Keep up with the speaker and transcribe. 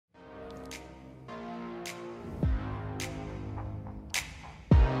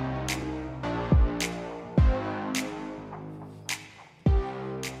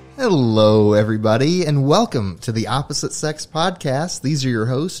Hello, everybody, and welcome to the Opposite Sex Podcast. These are your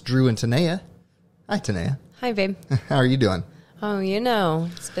hosts, Drew and Tanaya. Hi, Tanaya. Hi, babe. How are you doing? Oh,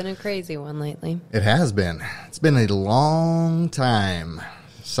 it's been a crazy one lately. It has been. It's been a long time.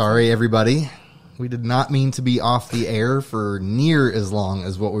 Sorry, everybody. We did not mean to be off the air for near as long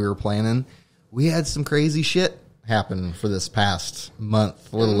as what we were planning. We had some crazy shit happen for this past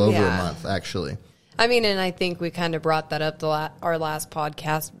month, a little over a month, actually. I mean, and I think we kind of brought that up our last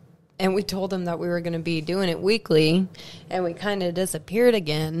podcast, and we told them that we were going to be doing it weekly, and we kind of disappeared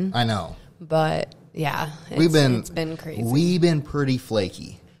again. I know. But, yeah, it's been crazy. We've been pretty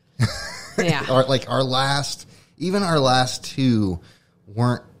flaky. Yeah. our last two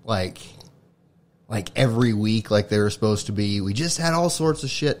weren't like every week like they were supposed to be. We just had all sorts of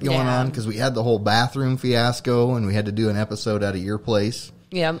shit going on because we had the whole bathroom fiasco, and we had to do an episode out of your place.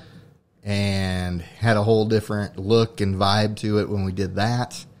 Yep. And had a whole different look and vibe to it when we did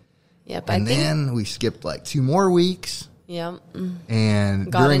that. Yep. And then we skipped like 2 more weeks. Yep. And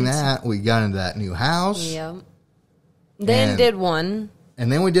during that, we got into that new house. Yep. Then did one.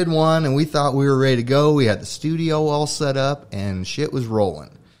 And then we did one, and we thought we were ready to go. We had the studio all set up, and shit was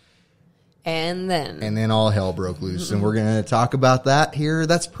rolling. And then all hell broke loose. And we're going to talk about that here.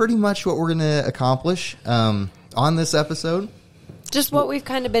 That's pretty much what we're going to accomplish on this episode. Just what we've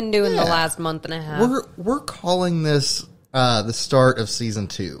kind of been doing the last month and a half. We're calling this the start of season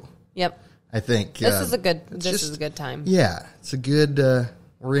 2. Yep. I think this is a good time. Yeah, it's a good.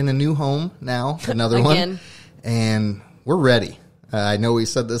 We're in a new home now, another one, and we're ready. I know we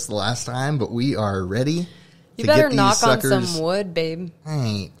said this the last time, but we are ready. You better knock on some wood, babe. I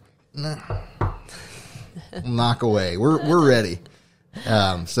ain't. Knock away. We're ready.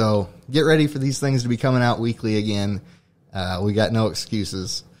 So get ready for these things to be coming out weekly again. We got no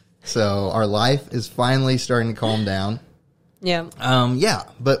excuses. So our life is finally starting to calm down. Yeah.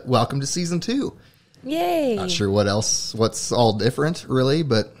 But welcome to season 2. Yay. Not sure what's all different really,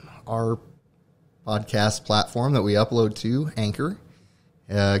 but our podcast platform that we upload to, Anchor,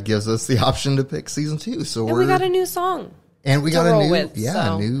 gives us the option to pick season 2. So we got a new song. And we got a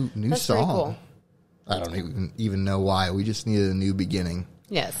new that's song. Cool. I don't even know why. We just needed a new beginning.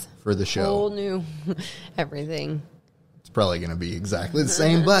 Yes. For the show. Whole new everything. It's probably going to be exactly the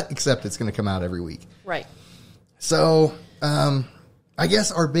same, but except it's going to come out every week. Right. So, I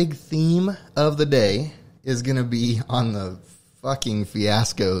guess our big theme of the day is going to be on the fucking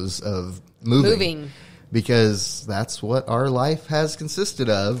fiascos of moving. Because that's what our life has consisted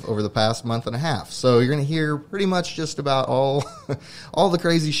of over the past month and a half. So you're going to hear pretty much just about all the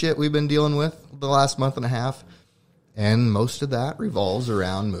crazy shit we've been dealing with the last month and a half. And most of that revolves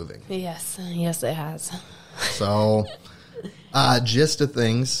around moving. Yes, it has. So, gist of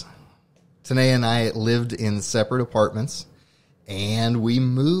things, Tanaya and I lived in separate apartments. And we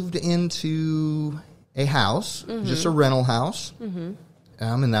moved into a house, just a rental house. Mm-hmm.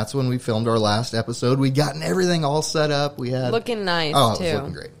 And that's when we filmed our last episode. We'd gotten everything all set up. We had looking nice, too. It was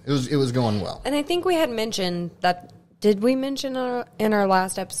looking great. It was going well. And I think we had mentioned that. Did we mention in our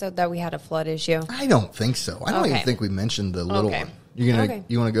last episode that we had a flood issue? I don't think so. I don't even think we mentioned the little one. You want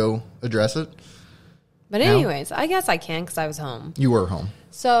to go address it? But anyways, I guess I can because I was home. You were home.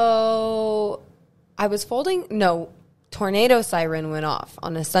 So I was tornado siren went off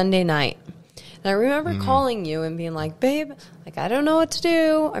on a Sunday night. And I remember calling you and being like, babe, I don't know what to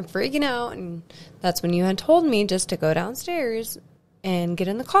do. I'm freaking out. And that's when you had told me just to go downstairs and get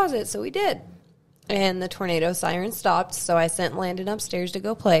in the closet. So we did. And the tornado siren stopped. So I sent Landon upstairs to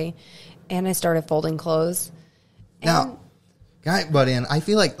go play. And I started folding clothes. Now, buddy, and I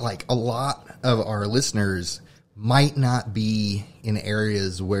feel like a lot of our listeners might not be in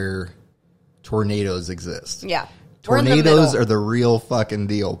areas where tornadoes exist. Yeah. Tornadoes are the real fucking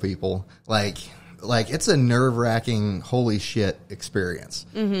deal, people. Like it's a nerve-wracking, holy shit experience.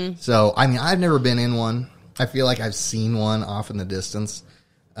 Mm-hmm. So, I mean, I've never been in one. I feel like I've seen one off in the distance.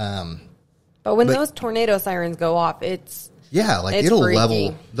 But when those tornado sirens go off, it's it'll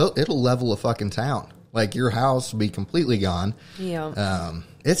freaky. level a fucking town. Like your house will be completely gone. Yeah.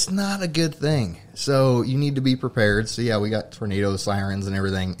 It's not a good thing. So you need to be prepared. So yeah, we got tornado sirens and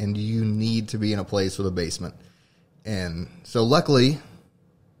everything, and you need to be in a place with a basement. And so luckily,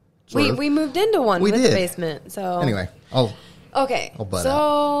 we moved into one with the basement. So anyway, I'll butt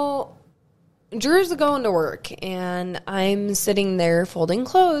out. Drew's going to work, and I'm sitting there folding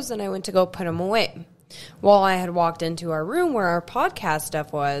clothes, and I went to go put them away. Well, I had walked into our room where our podcast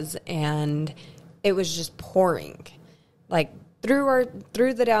stuff was, and it was just pouring, like through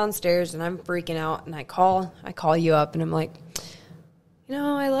the downstairs, and I'm freaking out. And I call you up, and I'm like,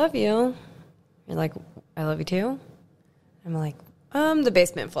 I love you. You're like, I love you too. I'm like, The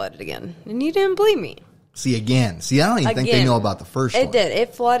basement flooded again. And you didn't believe me. See, I don't even think they know about the first one. It did.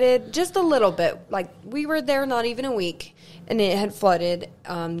 It flooded just a little bit. Like, we were there not even a week, and it had flooded.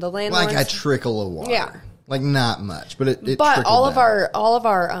 The landlord... Like a trickle of water. Yeah. Like, not much, but it But all of down. all of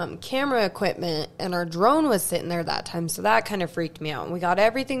our camera equipment and our drone was sitting there that time, so that kind of freaked me out. And we got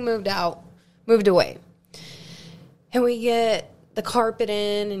everything moved away. And we get the carpet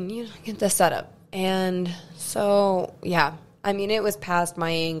in and, get the setup. And so, yeah. I mean, it was past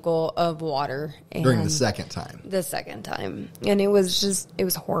my ankle of water. And during the second time. And it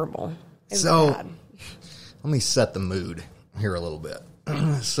was horrible. It was bad. Let me set the mood here a little bit.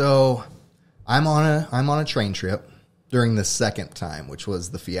 So, I'm on a train trip during the second time, which was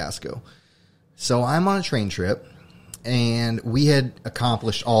the Fiasco. So, I'm on a train trip, and we had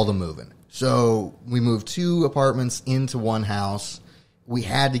accomplished all the moving. So, we moved 2 apartments into one house. We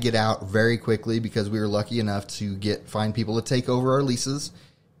had to get out very quickly because we were lucky enough to find people to take over our leases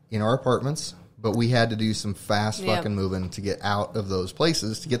in our apartments. But we had to do some fast fucking moving to get out of those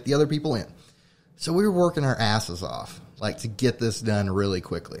places to get the other people in. So we were working our asses off, like, to get this done really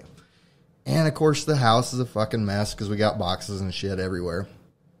quickly. And, of course, the house is a fucking mess because we got boxes and shit everywhere.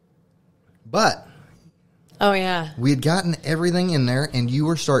 But... oh, yeah. we had gotten everything in there, and you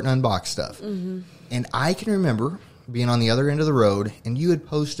were starting to unbox stuff. Mm-hmm. And I can remember... being on the other end of the road, and you had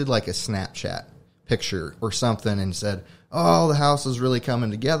posted like a Snapchat picture or something and said, oh, the house is really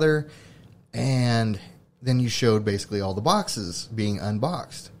coming together. And then you showed basically all the boxes being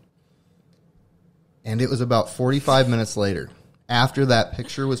unboxed. And it was about 45 minutes later, after that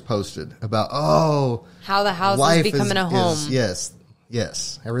picture was posted, about, how the house is becoming a home.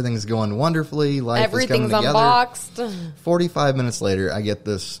 Yes. Everything's going wonderfully. Everything's is coming together. Unboxed. 45 minutes later, I get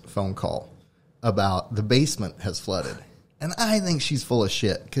this phone call about the basement has flooded. And I think she's full of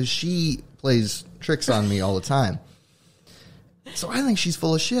shit because she plays tricks on me all the time. So I think she's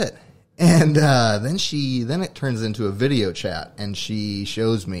full of shit. And then it turns into a video chat, and she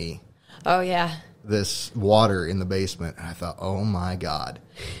shows me this water in the basement. And I thought, oh my God.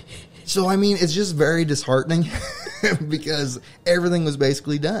 So, I mean, it's just very disheartening because everything was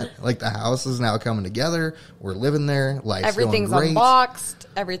basically done. Like, the house is now coming together. We're living there. Life's going great. Unboxed.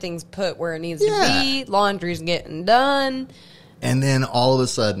 Everything's put where it needs to be. Laundry's getting done. And then all of a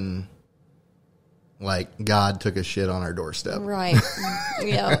sudden, like, God took a shit on our doorstep. Right.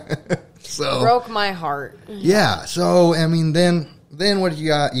 Yeah. So broke my heart. Yeah. So, I mean, then what you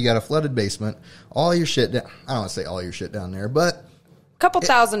got? You got a flooded basement. All your shit I don't want to say all your shit down there, but... couple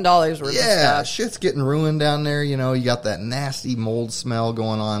 $1,000 worth of stuff. Yeah, shit's getting ruined down there. You got that nasty mold smell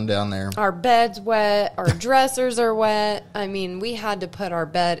going on down there. Our bed's wet. Our dressers are wet. I mean, we had to put our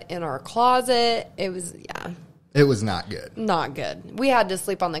bed in our closet. It was not good. Not good. We had to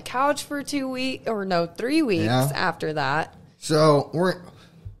sleep on the couch for 3 weeks after that. So,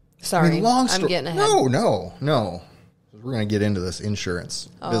 Sorry, I'm getting ahead. No. We're going to get into this insurance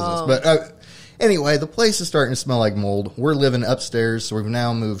business. But... anyway, the place is starting to smell like mold. We're living upstairs, so we've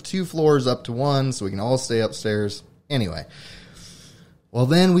now moved 2 floors up to 1, so we can all stay upstairs. Anyway, well,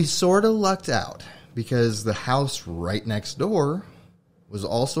 then we sort of lucked out because the house right next door was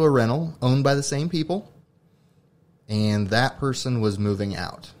also a rental owned by the same people, and that person was moving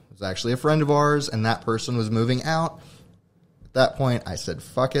out. It was actually a friend of ours, and that person was moving out. At that point, I said,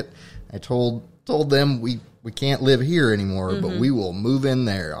 fuck it. I told them we can't live here anymore, but we will move in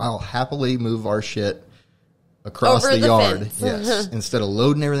there. I'll happily move our shit across the yard. Yes. Instead of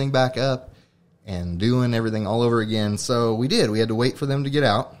loading everything back up and doing everything all over again. So we did. We had to wait for them to get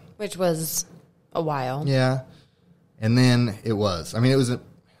out. Which was a while. Yeah. And then it was. I mean, it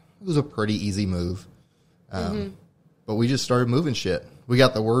was a pretty easy move. But we just started moving shit. We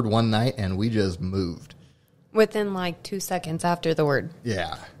got the word one night and we just moved. Within like 2 seconds after the word.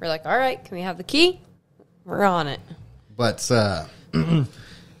 Yeah. We're like, all right, can we have the key? We're on it. But, I don't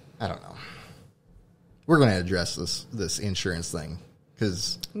know. We're going to address this insurance thing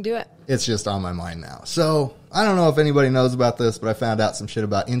because do it. It's just on my mind now. So, I don't know if anybody knows about this, but I found out some shit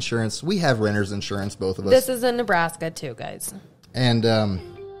about insurance. We have renter's insurance, both of us. This is in Nebraska too, guys. And,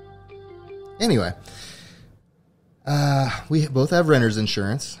 anyway, we both have renter's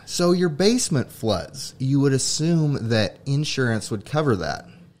insurance. So, your basement floods. You would assume that insurance would cover that.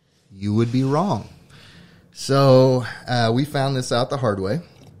 You would be wrong. So, we found this out the hard way.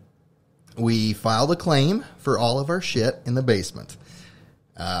 We filed a claim for all of our shit in the basement.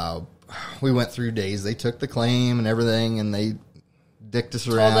 We went through days. They took the claim and everything, and they dicked us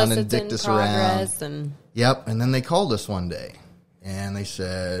around and dicked us around. Yep, and then they called us one day, and they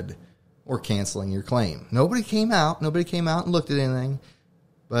said, we're canceling your claim. Nobody came out and looked at anything,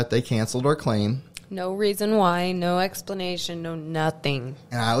 but they canceled our claim. No reason why, no explanation, no nothing.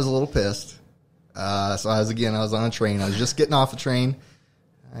 And I was a little pissed. So I was on a train. I was just getting off the train.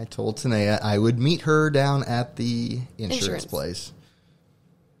 I told Tanaya I would meet her down at the insurance place.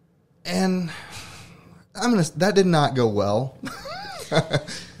 And that did not go well.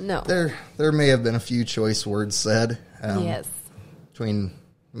 No. There may have been a few choice words said. Yes. Between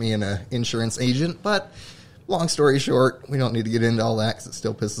me and an insurance agent, but long story short, we don't need to get into all that because it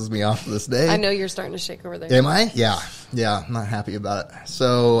still pisses me off to this day. I know you're starting to shake over there. Am I? Yeah. I'm not happy about it.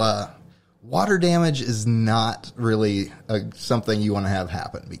 So, water damage is not really something you want to have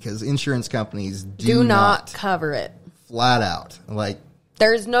happen because insurance companies do not cover it. Flat out. Like,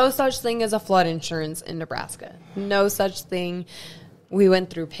 there's no such thing as a flood insurance in Nebraska. No such thing. We went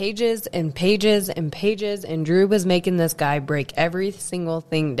through pages and pages and pages, and Drew was making this guy break every single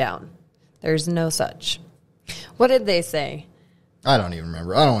thing down. There's no such. What did they say? I don't even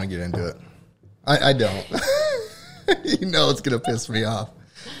remember. I don't want to get into it. I don't. You know it's going to piss me off.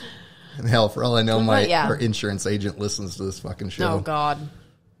 And hell, for all I know, our insurance agent listens to this fucking show. Oh, God.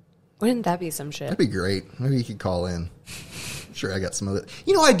 Wouldn't that be some shit? That'd be great. Maybe you could call in. I'm sure I got some other...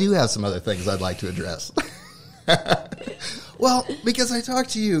 I do have some other things I'd like to address. Well, because I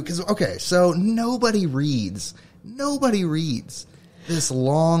talked to you, so nobody reads this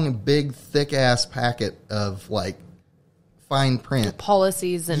long, big, thick-ass packet of, like, fine print.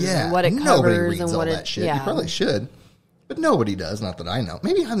 Policies and what it covers. Nobody reads and all what that shit. Yeah. You probably should, but nobody does, not that I know.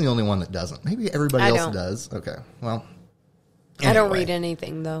 Maybe I'm the only one that doesn't. Maybe everybody else does. Okay, well. Anyway. I don't read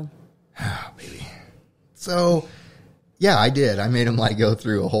anything, though. Oh, baby. So... yeah, I did. I made him go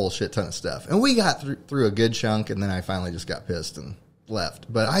through a whole shit ton of stuff. And we got through a good chunk, and then I finally just got pissed and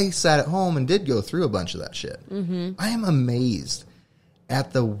left. But I sat at home and did go through a bunch of that shit. Mm-hmm. I am amazed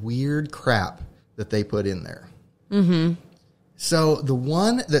at the weird crap that they put in there. Mm-hmm. So the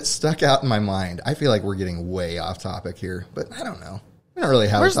one that stuck out in my mind, I feel like we're getting way off topic here, but I don't know. We don't really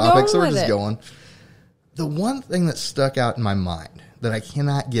have a topic, so we're just going. The one thing that stuck out in my mind that I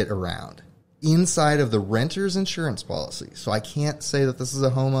cannot get around inside of the renter's insurance policy. So I can't say that this is a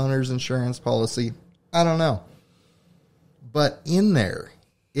homeowner's insurance policy. I don't know. But in there,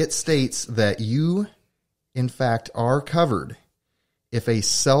 it states that you, in fact, are covered if a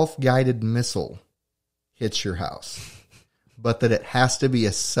self-guided missile hits your house. But that it has to be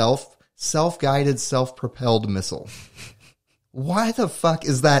a self-guided, self-propelled missile. Why the fuck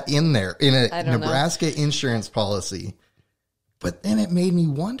is that in there in a Nebraska insurance policy? But then it made me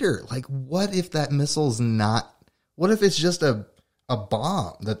wonder, what if that missile's not... what if it's just a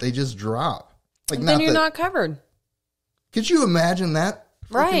bomb that they just drop? Then you're not covered. Could you imagine that?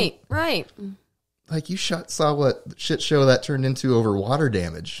 Right. You saw what shit show that turned into over water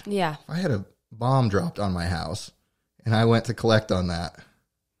damage. Yeah. If I had a bomb dropped on my house and I went to collect on that,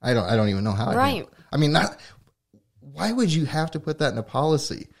 I don't even know how. Right. Why would you have to put that in a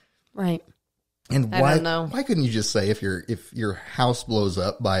policy? Right. And I don't know. Why couldn't you just say if your house blows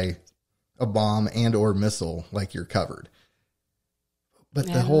up by a bomb and or missile, you're covered? But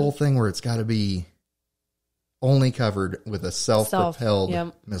the whole thing where it's got to be only covered with a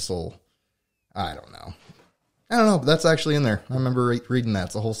self-propelled missile, I don't know. But that's actually in there. I remember reading that.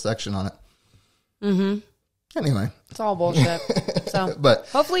 It's a whole section on it. Mm-hmm. Anyway. It's all bullshit. So, but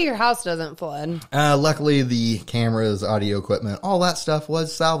hopefully your house doesn't flood. Luckily, the cameras, audio equipment, all that stuff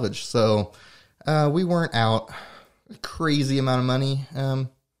was salvaged. So... we weren't out a crazy amount of money.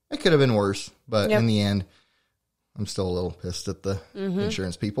 It could have been worse, but in the end, I'm still a little pissed at the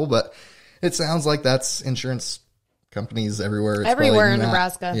insurance people. But it sounds like that's insurance companies everywhere. It's everywhere in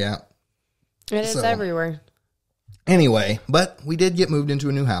Nebraska. Yeah. It is everywhere. Anyway, but we did get moved into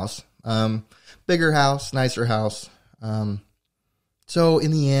a new house. Bigger house, nicer house. So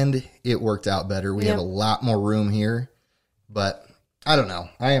in the end, it worked out better. We have a lot more room here, but I don't know.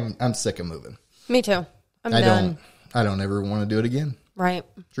 I'm sick of moving. Me too. I'm done. I don't ever want to do it again. Right.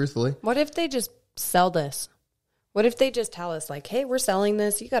 Truthfully. What if they just sell this? What if they just tell us, hey, we're selling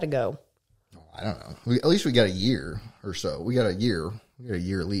this. You got to go. Oh, I don't know. At least we got a year or so. We got a year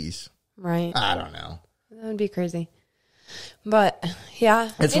lease. Right. I don't know. That would be crazy. But,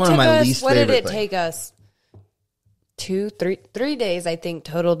 yeah. It's one of my least favorite things. What did it take us? 3 days, I think,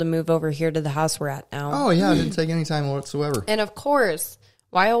 total to move over here to the house we're at now. Oh, yeah. It didn't take any time whatsoever. And, of course...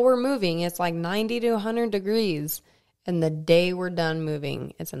 while we're moving, it's 90 to 100 degrees. And the day we're done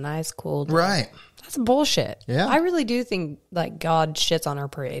moving, it's a nice cool day. Right. That's bullshit. Yeah. I really do think God shits on our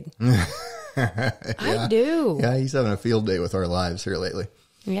parade. I do. Yeah, he's having a field day with our lives here lately.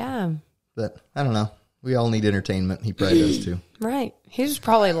 Yeah. But I don't know. We all need entertainment. He probably does too. Right. He's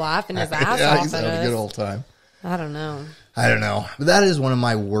probably laughing his ass off he's at having us. a good old time. I don't know. But that is one of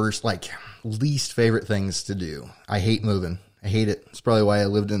my worst, least favorite things to do. I hate moving. I hate it. It's probably why I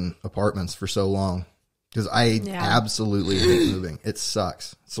lived in apartments for so long. Because I absolutely hate moving. It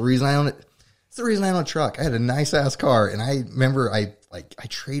sucks. It's the reason I own it. It's the reason I own a truck. I had a nice ass car, and I remember I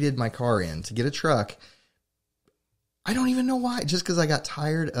traded my car in to get a truck. I don't even know why. Just because I got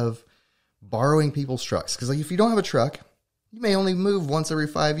tired of borrowing people's trucks. Because if you don't have a truck, you may only move once every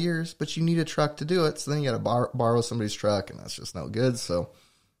 5 years, but you need a truck to do it. So then you got to borrow somebody's truck, and that's just no good. So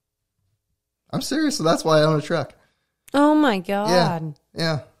I'm serious. So that's why I own a truck. Oh my God.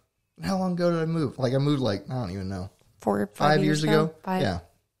 Yeah. How long ago did I move? I moved I don't even know. 4 or 5 years ago. 5. Yeah.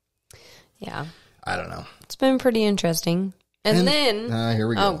 Yeah. I don't know. It's been pretty interesting. And then. Here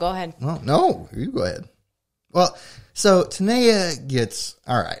we go. Oh, go ahead. No, you go ahead. Well, so Tanaya gets,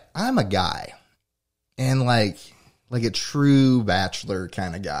 all right, I'm a guy. And like a true bachelor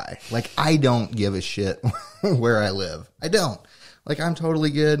kind of guy. I don't give a shit where I live. I don't. I'm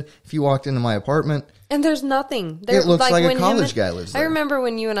totally good. If you walked into my apartment. And there's nothing. It looks like a college guy lives there. I remember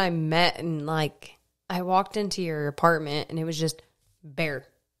when you and I met and I walked into your apartment and it was just bare.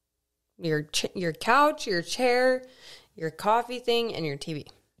 Your couch, your chair, your coffee thing, and your TV.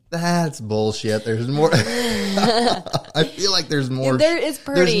 That's bullshit. There's more. I feel like there's more. There is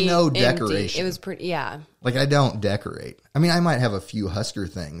pretty. There's no empty. decoration. It was pretty. Yeah. I don't decorate. I mean, I might have a few Husker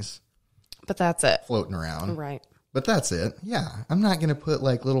things. But that's it. Floating around. Right. But that's it. Yeah. I'm not going to put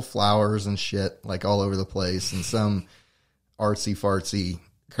little flowers and shit all over the place and some artsy fartsy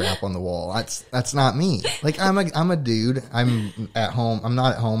crap on the wall. That's not me. I'm a dude. I'm at home. I'm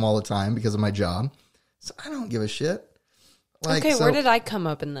not at home all the time because of my job. So I don't give a shit. Where did I come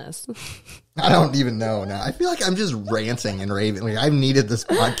up in this? I don't even know now. I feel like I'm just ranting and raving. I've needed this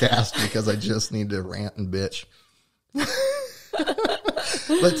podcast because I just need to rant and bitch.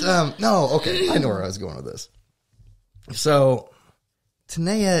 But no, okay. I know where I was going with this. So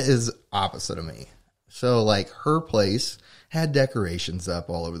Tanaya is opposite of me. So her place had decorations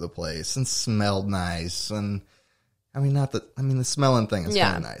up all over the place and smelled nice. And the smelling thing is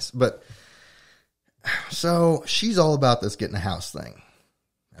kind of nice. But so she's all about this getting a house thing.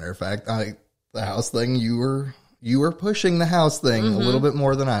 Matter of fact, the house thing, you were pushing the house thing a little bit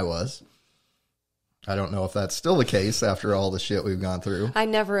more than I was. I don't know if that's still the case after all the shit we've gone through. I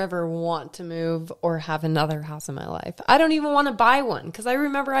never ever want to move or have another house in my life. I don't even want to buy one because I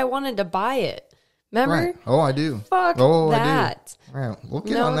remember I wanted to buy it. Remember? Right. Oh, I do. Fuck that. I do. All right. We'll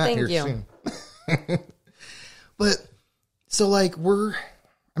get on that here soon. But so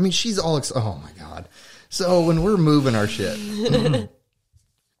she's all oh my God. So when we're moving our shit,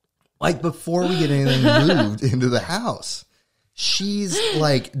 before we get anything moved into the house, she's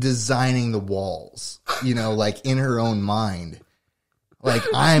designing the walls, in her own mind.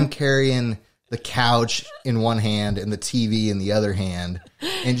 I'm carrying the couch in one hand and the TV in the other hand.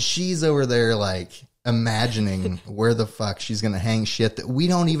 And she's over there imagining where the fuck she's going to hang shit that we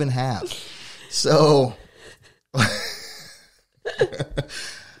don't even have. So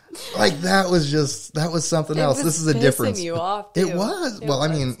that was something else. This is a difference. You off too. It was. I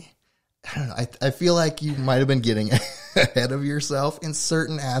mean, I don't know. I feel like you might have been getting ahead of yourself in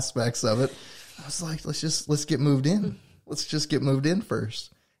certain aspects of it. I was like, let's get moved in. Let's just get moved in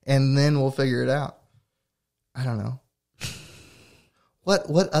first, and then we'll figure it out. I don't know.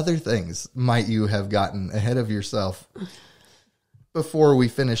 What other things might you have gotten ahead of yourself before we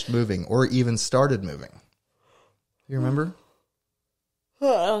finished moving or even started moving? You remember?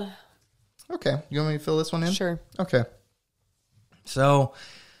 Okay. You want me to fill this one in? Sure. Okay. So,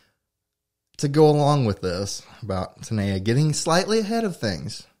 to go along with this about Tanaya getting slightly ahead of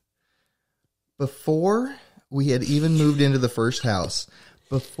things, before we had even moved into the first house,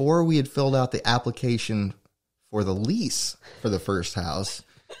 before we had filled out the application for the lease for the first house,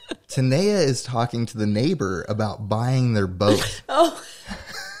 Tanaya is talking to the neighbor about buying their boat. Oh.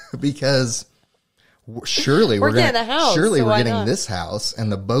 Because surely we're getting a house. Surely so we're getting not? this house and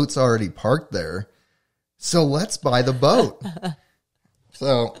the boat's already parked there. So let's buy the boat.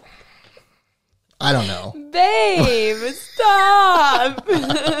 So I don't know. Babe, stop.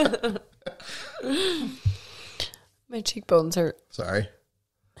 My cheekbones hurt. Sorry.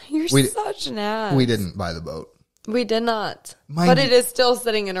 You're such an ass. We didn't buy the boat. We did not. But it is still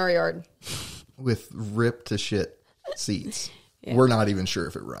sitting in our yard. With ripped to shit seats. Yeah. We're not even sure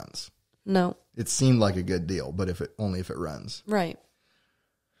if it runs. No. It seemed like a good deal, but only if it runs. Right.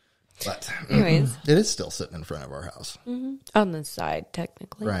 But anyways. It is still sitting in front of our house. Mm-hmm. On the side,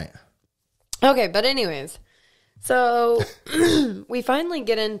 technically. Right. Okay, but anyways. So we finally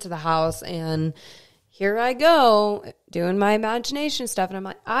get into the house and here I go doing my imagination stuff. And I'm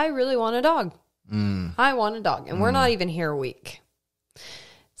like, I really want a dog. I want a dog. And we're not even here a week.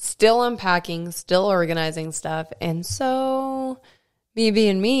 still unpacking, still organizing stuff. And so me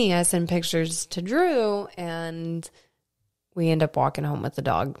being me, I send pictures to Drew, and we end up walking home with the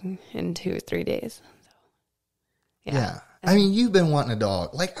dog in 2 or 3 days. So, yeah. I mean, you've been wanting a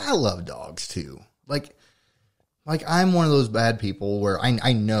dog. Like, I love dogs too. Like I'm one of those bad people where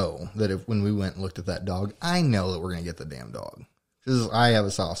I know that if when we went and looked at that dog, I know that we're going to get the damn dog. Because I have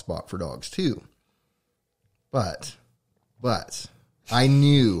a soft spot for dogs too. But I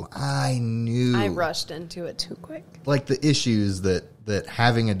knew. I rushed into it too quick. Like the issues that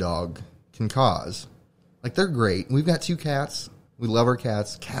having a dog can cause. Like, they're great. We've got 2 cats. We love our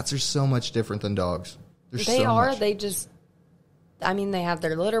cats. Cats are so much different than dogs. They have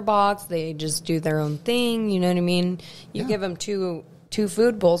their litter box. They just do their own thing. You know what I mean? You give them two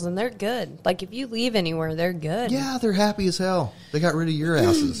food bowls and they're good. Like, if you leave anywhere, they're good. Yeah, they're happy as hell. They got rid of your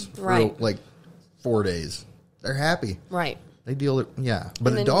asses for like 4 days. They're happy. Right. They deal it. Yeah.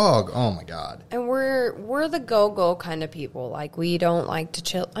 But a dog, oh my God. And we're the go-go kind of people. Like, we don't like to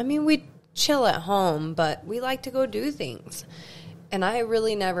chill. I mean, we chill at home, but we like to go do things. And I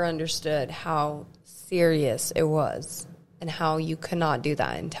really never understood how serious it was and how you could not do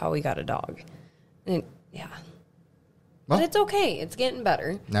that until we got a dog. And well, but it's okay. It's getting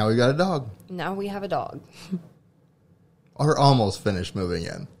better. Now we got a dog. Now we have a dog. Or almost finished moving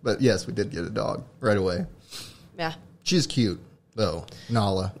in. But yes, we did get a dog right away. Yeah. She's cute, though.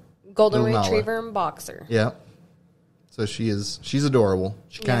 Nala. Golden Retriever and Boxer. Yeah. So she's adorable.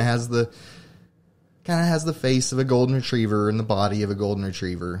 She kind of has the face of a Golden Retriever and the body of a Golden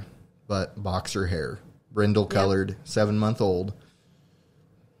Retriever, but boxer hair, brindle colored, 7-month-old.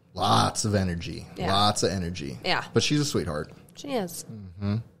 Lots of energy. Yeah. Lots of energy. Yeah. But she's a sweetheart. She is.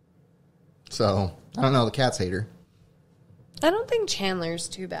 Mm-hmm. So, I don't know. The cats hate her. I don't think Chandler's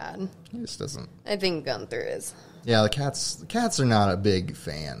too bad. He just doesn't. I think Gunther is. Yeah, the cats are not a big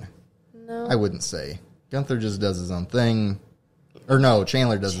fan. No. I wouldn't say. Gunther just does his own thing. Or no,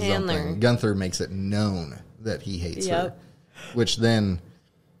 Chandler does his own thing. Gunther makes it known that he hates her. Which then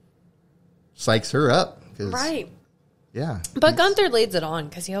psychs her up. Right. Yeah. But Gunther leads it on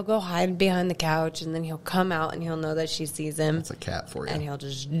because he'll go hide behind the couch and then he'll come out and he'll know that she sees him. That's a cat for you. And he'll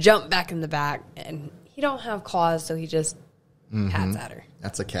just jump back in the back. And he don't have claws, so he just pats at her.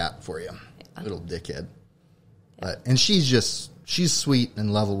 That's a cat for you. Yeah. Little dickhead. And she's sweet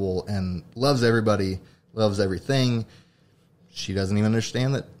and lovable and loves everybody, loves everything. She doesn't even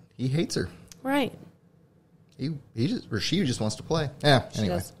understand that he hates her. Right. She just wants to play. Yeah,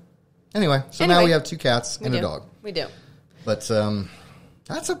 anyway. So now we have 2 cats and a dog. We do. But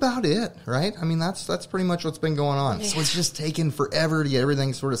that's about it, right? I mean, that's pretty much what's been going on. Yeah. So it's just taken forever to get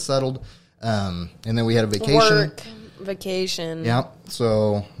everything sort of settled. And then we had a vacation. Vacation. Yeah.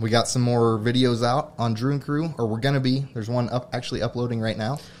 So we got some more videos out on Drew and Crew, or we're going to be. There's one actually uploading right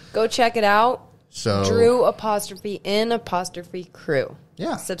now. Go check it out. So Drew _ Crew.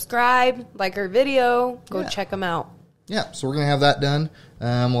 Yeah. Subscribe, like our video. Go check them out. Yeah. So we're going to have that done.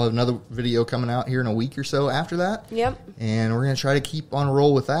 We'll have another video coming out here in a week or so after that. Yep. And we're going to try to keep on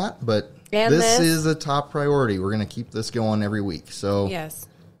roll with that. But this is a top priority. We're going to keep this going every week. So yes.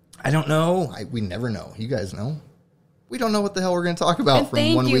 I don't know. We never know. You guys know. We don't know what the hell we're going to talk about and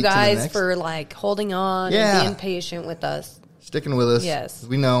from 1 week to the next. Thank you guys for holding on and being patient with us. Sticking with us. Yes.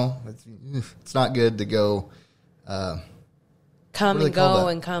 We know it's not good to go come and go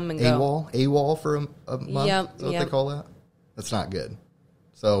and come and go. AWOL for a month. Yep. Is that what they call that? That's not good.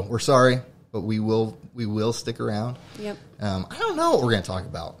 So we're sorry, but we will stick around. Yep. I don't know what we're going to talk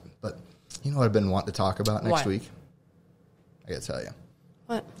about, but you know what I've been wanting to talk about next week? I got to tell you.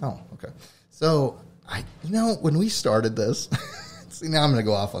 What? Oh, okay. So when we started this, see, now I'm going to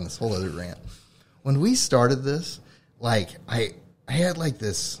go off on this whole other rant. When we started this, I had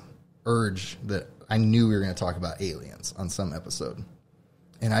this urge that I knew we were going to talk about aliens on some episode.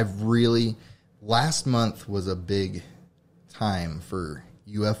 And last month was a big time for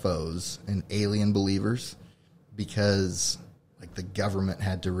UFOs and alien believers because the government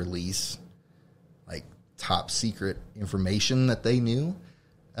had to release top secret information that they knew.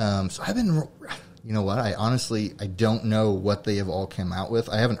 So I've been, you know what? I don't know what they have all come out with.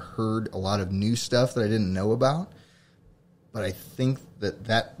 I haven't heard a lot of new stuff that I didn't know about, but I think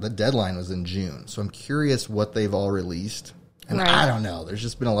that the deadline was in June. So I'm curious what they've all released. And I don't know. There's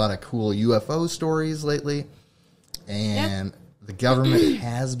just been a lot of cool UFO stories lately. And the government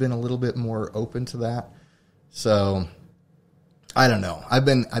has been a little bit more open to that. So I don't know. I've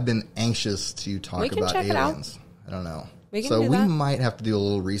been anxious to talk about aliens. I don't know. We might have to do a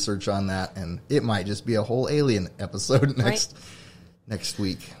little research on that, and it might just be a whole alien episode next next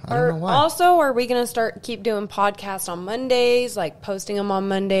week. I don't know why. Also, are we going to keep doing podcasts on Mondays, like posting them on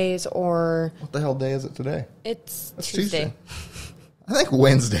Mondays, or... What the hell day is it today? It's Tuesday. I think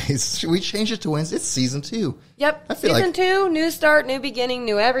Wednesdays. Should we change it to Wednesday? It's season 2. Yep. Season 2, new start, new beginning,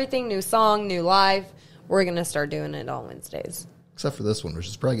 new everything, new song, new live. We're going to start doing it on Wednesdays. Except for this one, which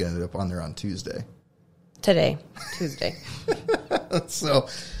is probably going to end up on there on Tuesday. Today. Tuesday. So,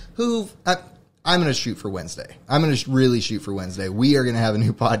 I'm going to shoot for Wednesday. I'm going to really shoot for Wednesday. We are going to have a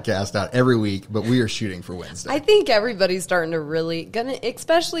new podcast out every week, but we are shooting for Wednesday. I think everybody's starting to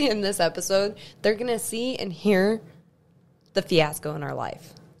especially in this episode, they're going to see and hear the fiasco in our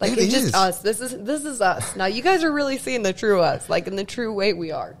life. Like, it's just us. This is us. Now, you guys are really seeing the true us, like in the true way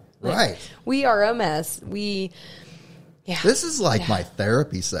we are. Like, right. We are a mess. This is like my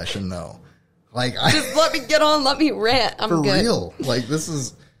therapy session, though. Like, just let me get on, let me rant. I'm for good. real. Like, this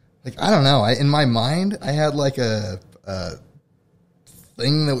is, like, I don't know. In my mind, I had like a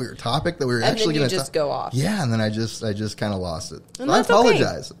thing topic that we were actually going to just go off. Yeah, and then I just kind of lost it. And so I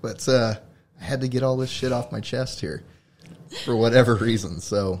apologize, okay. But I had to get all this shit off my chest here for whatever reason.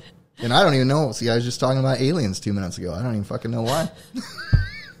 So, and I don't even know. See, I was just talking about aliens 2 minutes ago. I don't even fucking know why.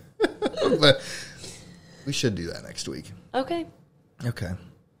 But we should do that next week. Okay.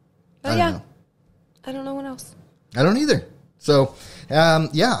 But I don't know what else. I don't either. So,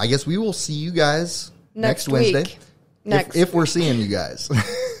 I guess we will see you guys next Wednesday. If we're seeing you guys.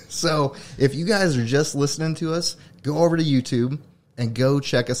 So, if you guys are just listening to us, go over to YouTube and go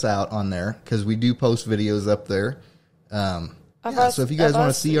check us out on there because we do post videos up there. So, if you guys want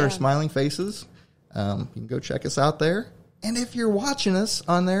to see our smiling faces, you can go check us out there. And if you're watching us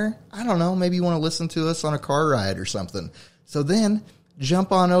on there, I don't know, maybe you want to listen to us on a car ride or something. So then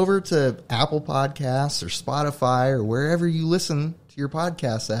jump on over to Apple Podcasts or Spotify or wherever you listen to your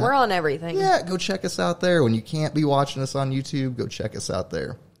podcasts at. We're on everything. Yeah, go check us out there. When you can't be watching us on YouTube, go check us out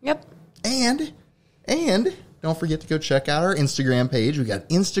there. Yep. And don't forget to go check out our Instagram page. We got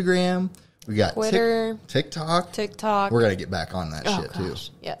Instagram. We got Twitter. TikTok. We're going to get back on that shit, too.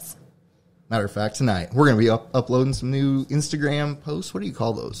 Yes. Matter of fact, tonight, we're going to be uploading some new Instagram posts. What do you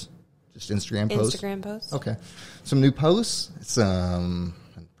call those? Just Instagram posts? Instagram posts. Okay. Some new posts. Some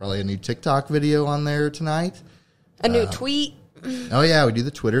probably a new TikTok video on there tonight. A new tweet. Oh, yeah. We do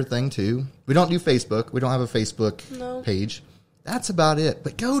the Twitter thing, too. We don't do Facebook. We don't have a Facebook page. That's about it.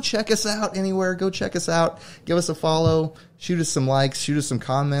 But go check us out anywhere. Go check us out. Give us a follow. Shoot us some likes. Shoot us some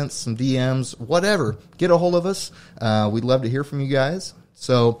comments, some DMs, whatever. Get a hold of us. We'd love to hear from you guys.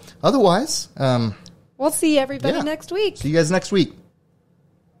 So, otherwise... we'll see everybody next week. See you guys next week.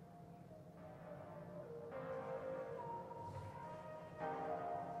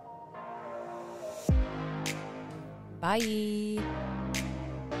 Bye.